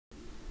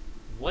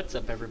What's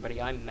up,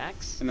 everybody? I'm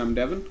Max. And I'm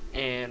Devin.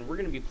 And we're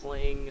going to be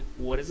playing...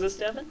 What is this,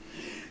 Devin?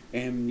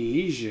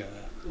 Amnesia.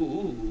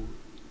 Ooh.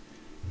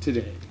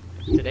 Today.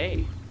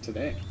 Today.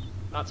 Today.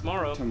 Not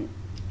tomorrow.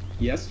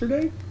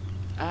 Yesterday?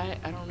 I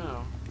don't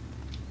know.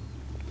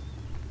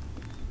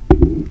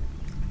 Dude,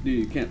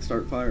 you can't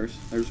start fires.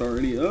 There's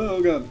already...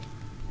 Oh, God.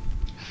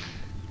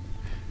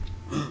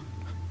 Oh,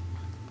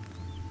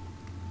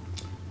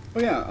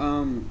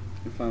 yeah,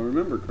 if I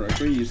remember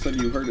correctly, you said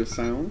you heard a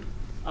sound?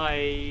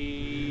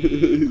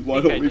 Why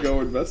don't we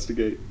go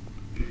investigate?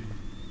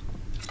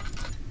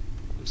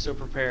 I'm so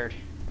prepared.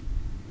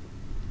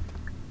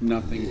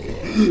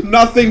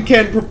 Nothing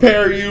can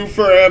prepare you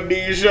for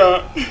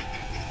amnesia!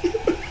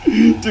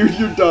 Dude,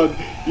 you're done.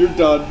 You're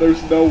done.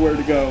 There's nowhere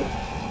to go.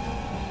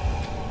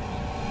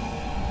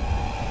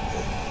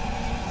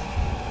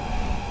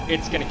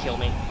 It's gonna kill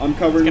me. I'm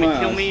covering my eyes.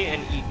 It's gonna kill me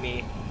and eat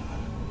me.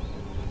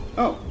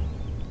 Oh.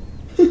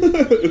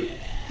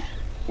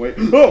 Wait.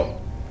 Oh!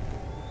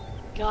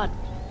 God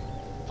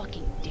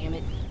fucking damn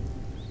it.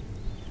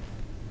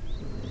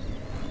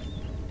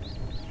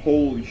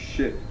 Holy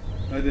shit.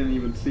 I didn't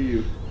even see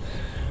you.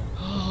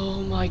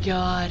 Oh my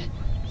God.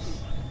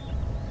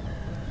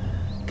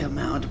 Come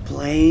out to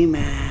play,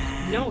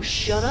 Max. No,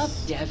 shut up,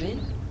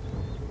 Devin.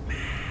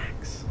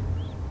 Max.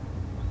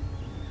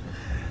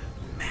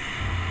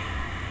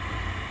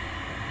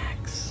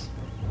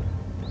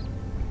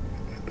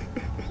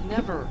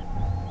 Never.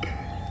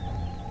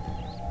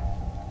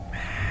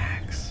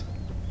 Max.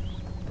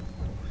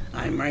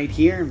 I'm right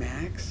here,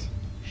 Max.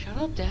 Shut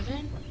up,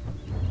 Devin.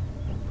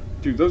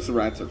 Dude, those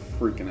rats are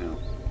freaking out.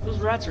 Those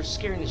rats are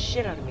scaring the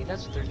shit out of me.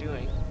 That's what they're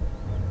doing.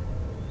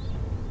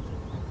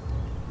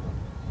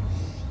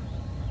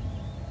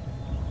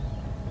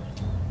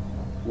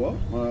 Well,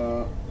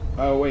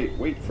 oh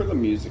wait for the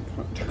music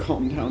to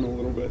calm down a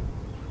little bit.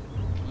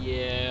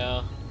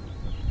 Yeah.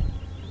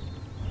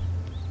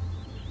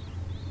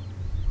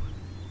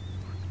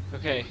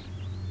 Okay.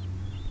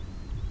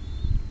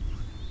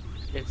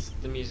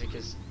 The music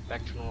is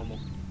back to normal.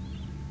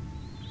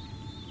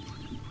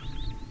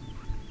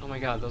 Oh my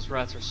God, those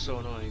rats are so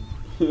annoying.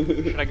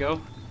 Should I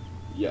go?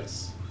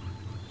 Yes.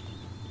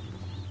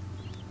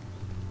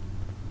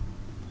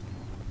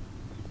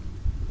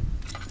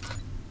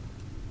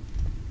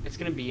 It's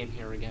gonna be in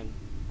here again.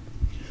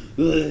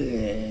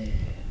 It's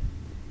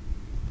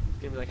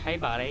gonna be like, hey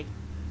buddy.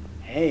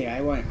 Hey, I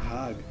want a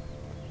hug.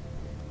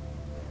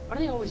 Why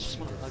do they always just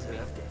want to hug me?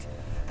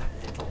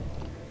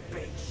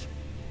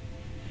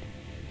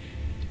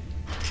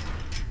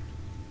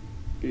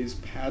 Is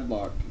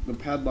padlocked. The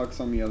padlock's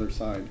on the other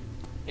side.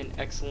 In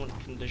excellent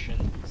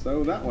condition.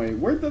 So that way,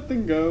 where'd that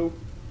thing go?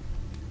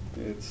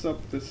 It's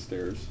up the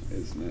stairs,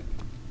 isn't it?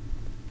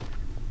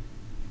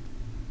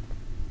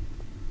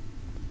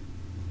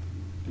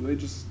 Do they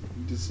just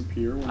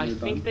disappear when they're done? I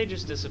think they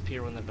just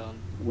disappear when they're done.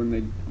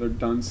 When they're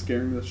done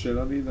scaring the shit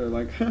out of you, they're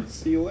like,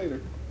 see you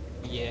later.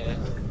 Yeah.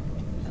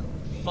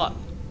 Fuck.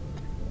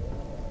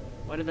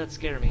 Why did that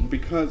scare me?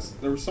 Because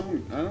there was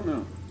someone, I don't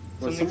know.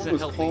 But someone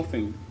was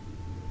coughing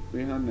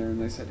behind there and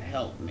they said,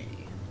 help me.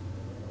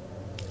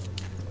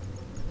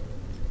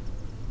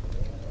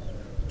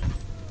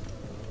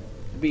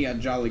 Be a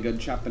jolly good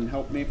chap and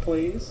help me,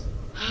 please.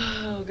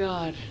 Oh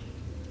God.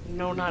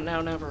 No, not now,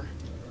 never.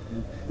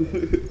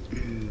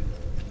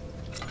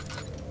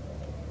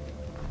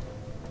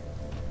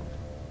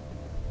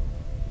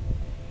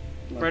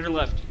 Right or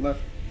left?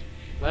 Left.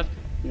 Left?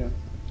 Yeah.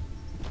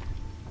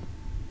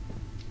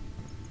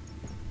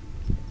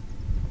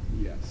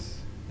 Yes.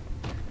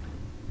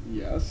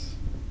 Yes.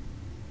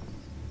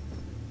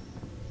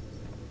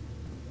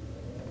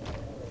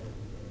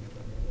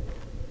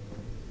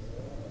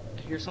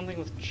 I hear something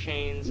with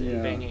chains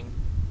and banging.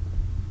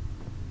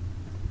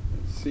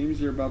 It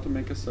seems you're about to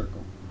make a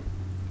circle.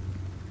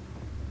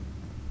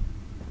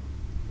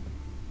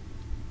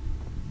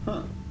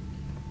 Huh.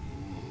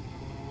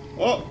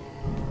 Oh!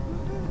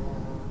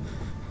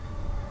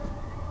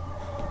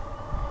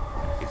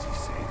 Is he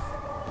safe?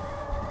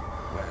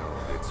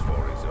 Well, it's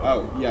for his own.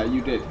 Oh, yeah,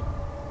 you did.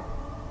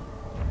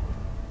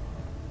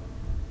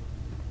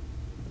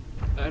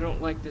 I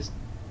don't like this.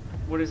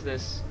 What is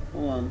this?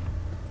 Hold on.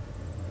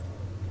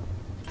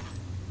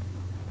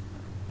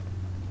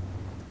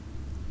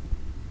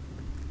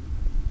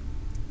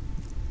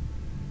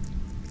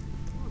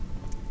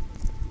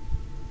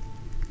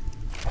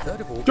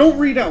 Don't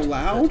read out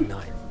loud!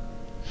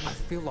 I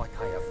feel like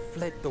I have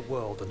fled the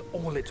world and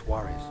all its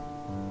worries.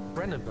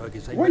 Brennenburg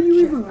is a Why are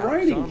you even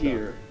writing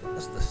here?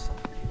 As the sun.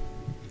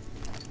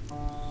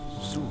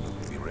 Soon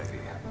we'll be ready.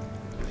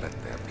 Let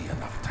there be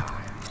enough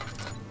time.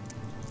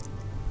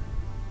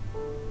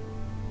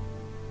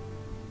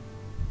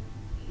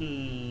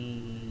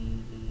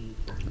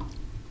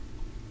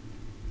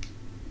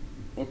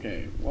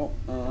 Okay, well,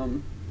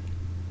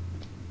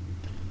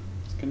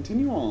 let's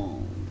continue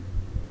on.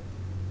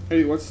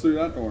 Hey, what's through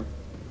that door?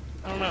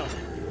 I don't know.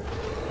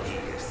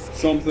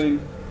 Something.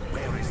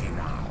 Where is he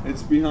now?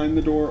 It's behind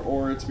the door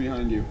or it's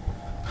behind you.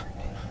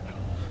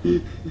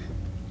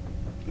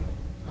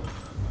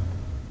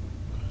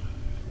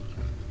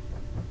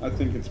 I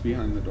think it's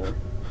behind the door.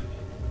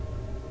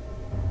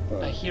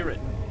 But, I hear it.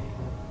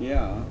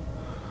 yeah.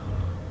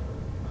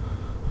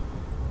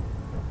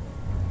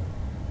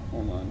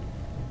 Hold on.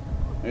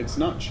 It's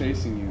not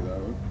chasing you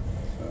though,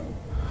 so.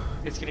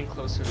 It's getting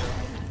closer though.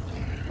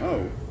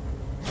 Oh.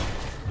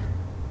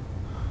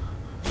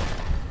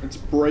 It's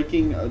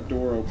breaking a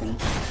door open.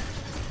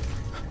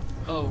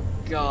 Oh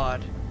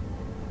god.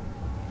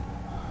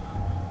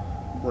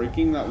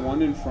 Breaking that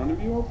one in front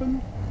of you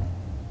open?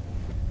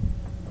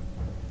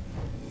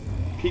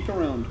 Peek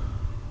around.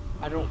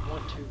 I don't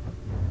want to.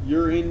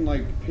 You're in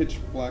like pitch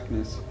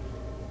blackness.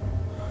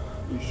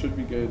 You should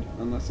be good,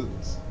 unless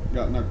it's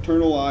got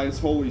nocturnal eyes.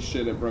 Holy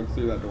shit, it broke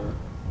through that door.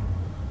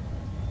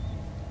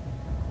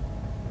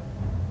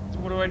 So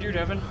what do I do,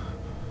 Devin?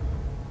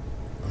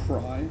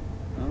 Cry?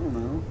 I don't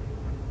know.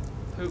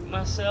 Poop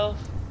myself?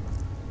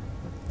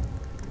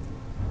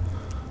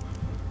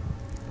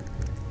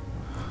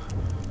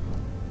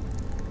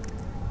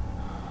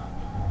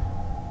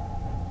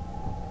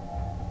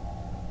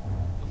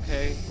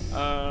 Okay,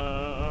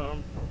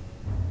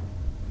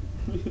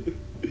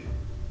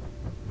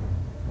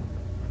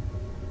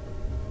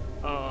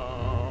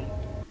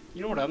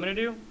 you know what I'm gonna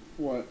do?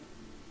 What?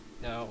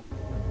 No.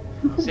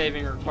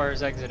 Saving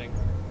requires exiting.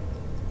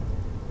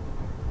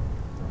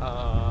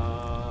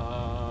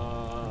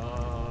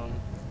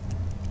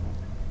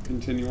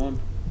 Continue on.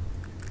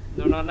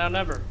 No, not now,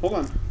 never. Hold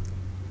on.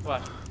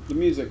 What? The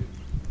music.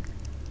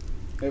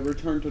 It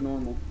returned to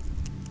normal.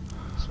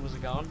 So was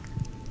it gone?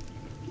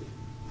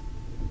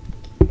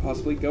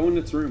 Possibly go in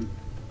its room.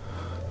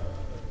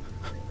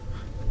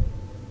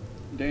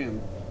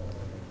 Damn.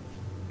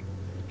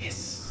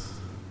 Yes.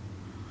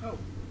 Oh.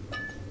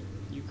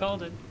 You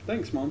called it.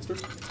 Thanks, monster.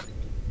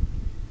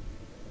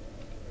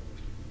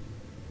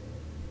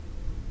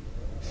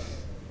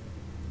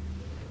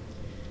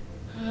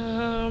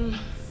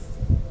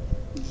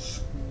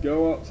 Just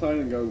go outside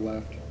and go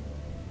left.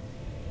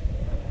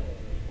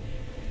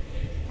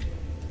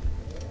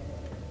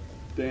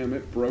 Damn,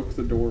 it broke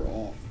the door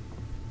off.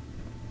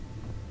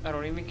 I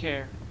don't even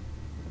care.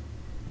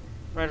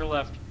 Right or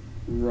left?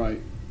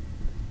 Right.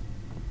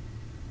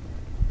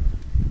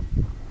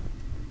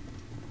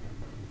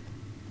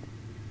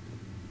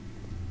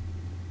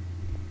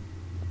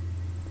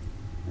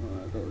 Oh,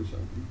 that door's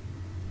open.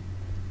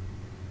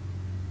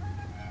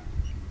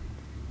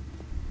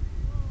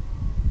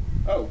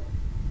 Oh.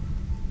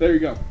 There you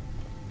go.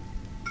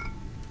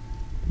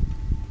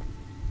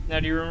 Now,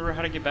 do you remember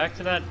how to get back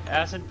to that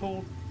acid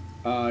pool?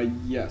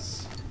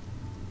 Yes.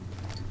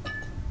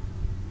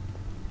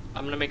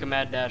 I'm gonna make a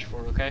mad dash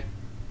for it, okay?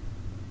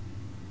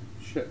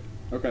 Shit.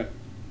 Okay.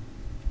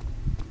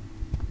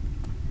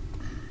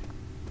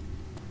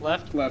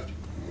 Left? Left.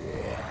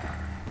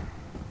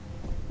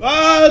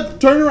 Ah!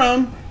 Turn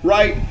around!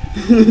 Right!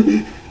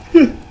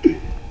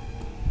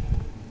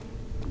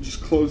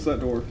 Just close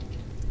that door.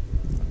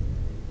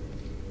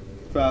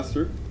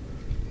 Faster.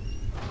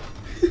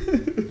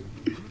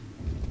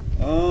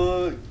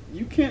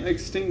 You can't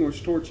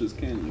extinguish torches,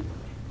 can you?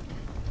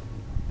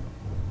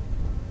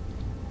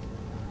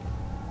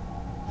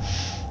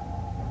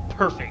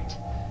 Perfect.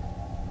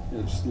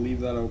 Yeah, just leave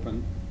that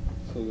open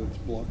so that it's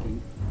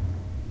blocking.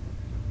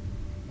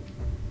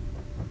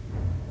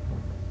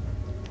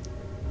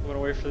 I'm gonna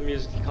wait for the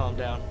music to calm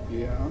down.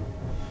 Yeah.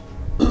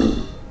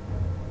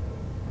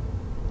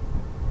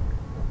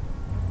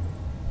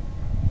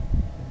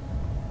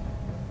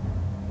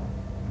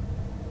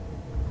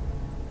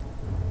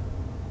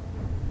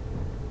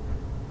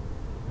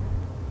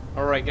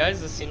 Alright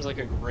guys, this seems like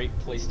a great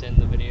place to end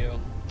the video.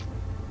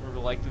 Remember to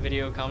like the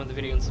video, comment the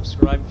video, and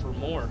subscribe for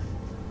more.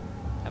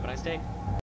 Have a nice day.